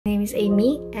My name is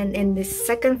Amy, and in this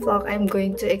second vlog, I'm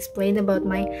going to explain about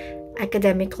my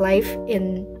academic life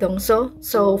in Dongseo.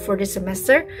 So for this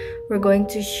semester, we're going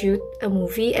to shoot a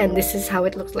movie, and this is how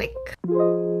it looks like.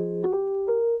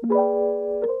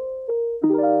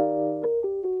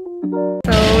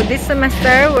 So this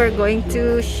semester, we're going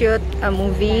to shoot a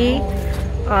movie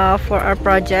for our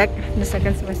project in the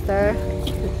second semester.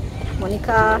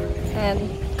 Monica and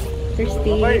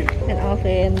Kirsty and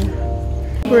Alvin.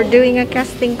 We're doing a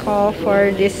casting call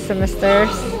for this semester's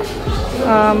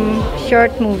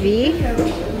short movie,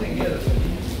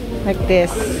 like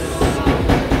this.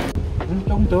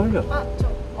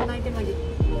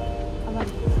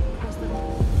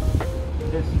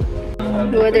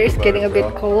 The weather is getting a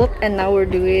bit cold, and now we're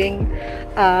doing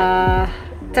a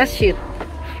test shoot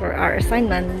for our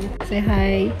assignment. Say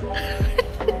hi.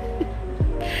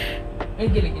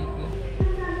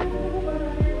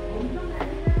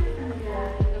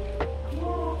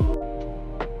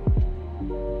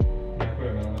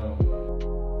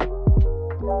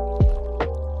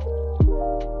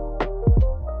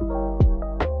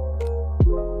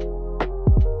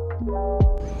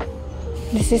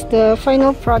 This is the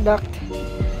final product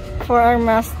for our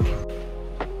mask.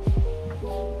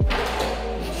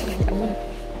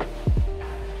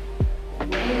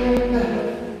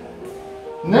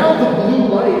 Now the blue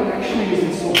light actually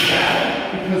isn't so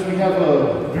bad because we have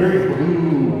a very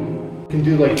blue, can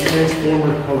do like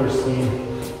transformer color scheme,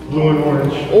 blue and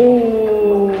orange.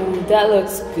 Oh, that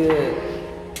looks good.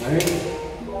 Right?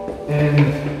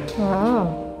 And Wow.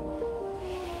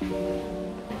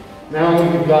 now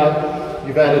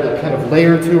you've added a kind of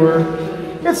layer to her.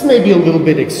 That's maybe a little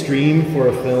bit extreme for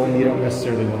a film. You don't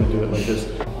necessarily want to do it like this.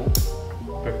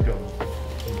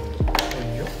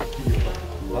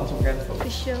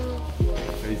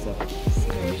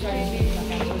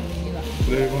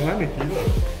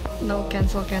 No,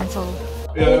 cancel.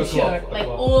 Old shirt, like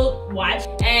old watch,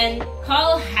 and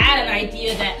Carl had an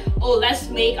idea that, oh, let's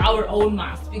make our own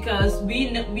masks, because we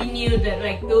knew that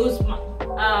like those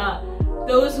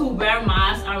who wear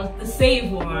masks are the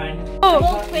safe one.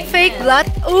 Oh, fake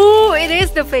blood. Oh, it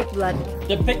is the fake blood.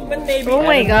 The pigment maybe. Oh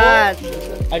my god.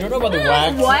 I don't know about the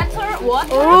wax. Water.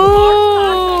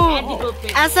 Oh,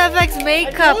 SFX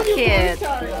makeup kit.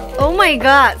 Oh my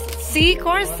god. See,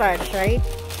 cornstarch, right?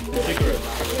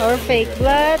 Or fake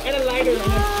blood And a lighter.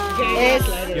 is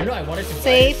You know, I wanted to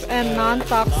safe and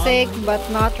non-toxic, but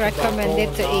not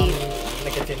recommended to eat.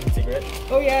 nicotine cigarette.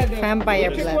 Oh yeah, the Vampire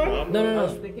blood. No.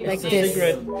 Like It's a this.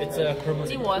 cigarette. It's a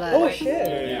chromatin. oh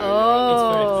shit.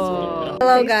 Oh.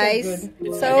 Hello guys.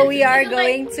 So we are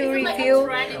going to review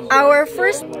our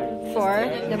first for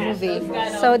the movie.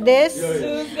 So this,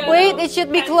 wait, it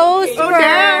should be closed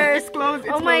first.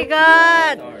 Oh my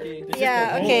god.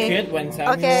 Yeah, okay. Kid when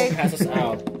Samuel Okay. passes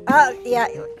out. Yeah.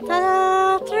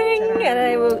 Ta-da! Tring! And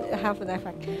I will have an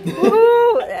effect.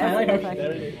 Woohoo!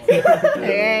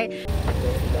 Okay.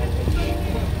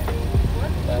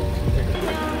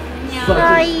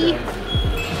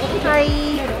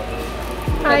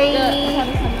 Hi.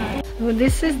 So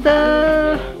this is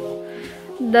the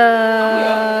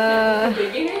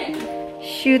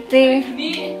shooting.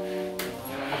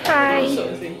 Hi.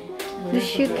 The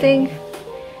shooting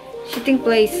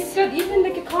place. It's got even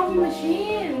like a coffee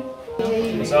machine.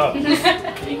 What's up?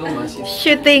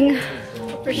 Shooting.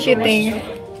 We're shooting.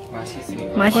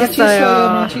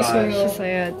 Mashisaya.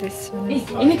 This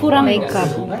Ini kurang makeup.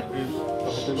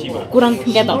 kurang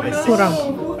ketok. Kurang.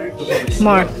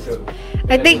 More.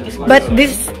 I think, but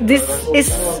this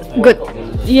is good.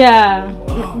 Yeah.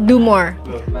 Do more.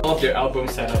 All of their album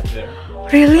set up there.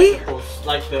 Really?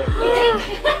 Like the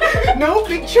No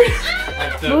picture.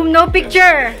 Boom, no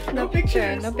picture. No picture,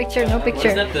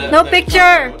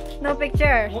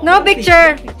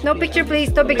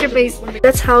 please.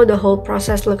 That's how the whole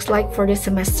process looks like for this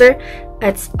semester.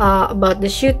 It's about the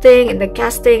shooting and the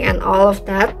casting and all of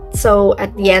that. So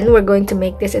at the end, we're going to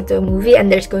make this into a movie, and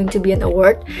there's going to be an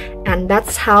award. And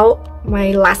that's how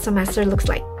my last semester looks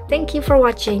like. Thank you for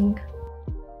watching.